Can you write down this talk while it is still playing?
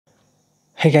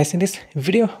Hey guys, in this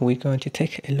video we're going to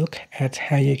take a look at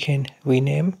how you can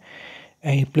rename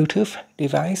a Bluetooth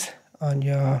device on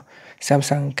your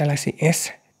Samsung Galaxy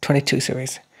S22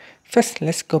 series. First,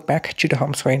 let's go back to the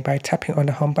home screen by tapping on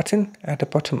the home button at the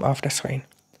bottom of the screen.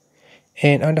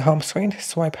 And on the home screen,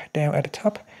 swipe down at the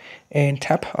top and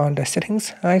tap on the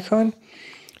settings icon.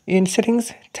 In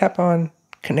settings, tap on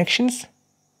connections,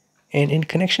 and in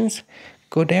connections,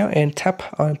 go down and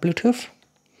tap on Bluetooth.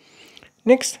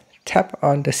 Next, tap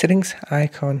on the settings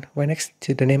icon right next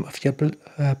to the name of your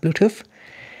Bluetooth,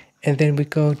 and then we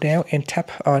go down and tap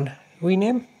on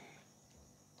rename.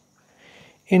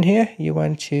 In here you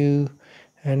want to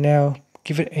now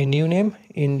give it a new name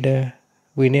in the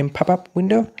rename pop-up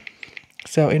window.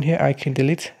 So in here I can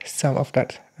delete some of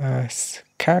that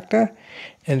character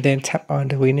and then tap on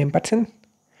the rename button,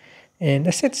 and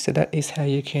that's it. So that is how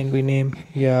you can rename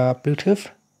your Bluetooth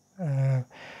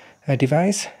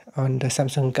device on the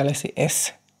Samsung Galaxy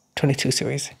S22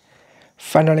 series.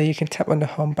 Finally, you can tap on the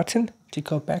home button to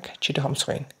go back to the home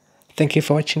screen. Thank you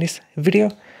for watching this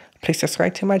video. Please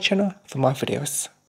subscribe to my channel for more videos.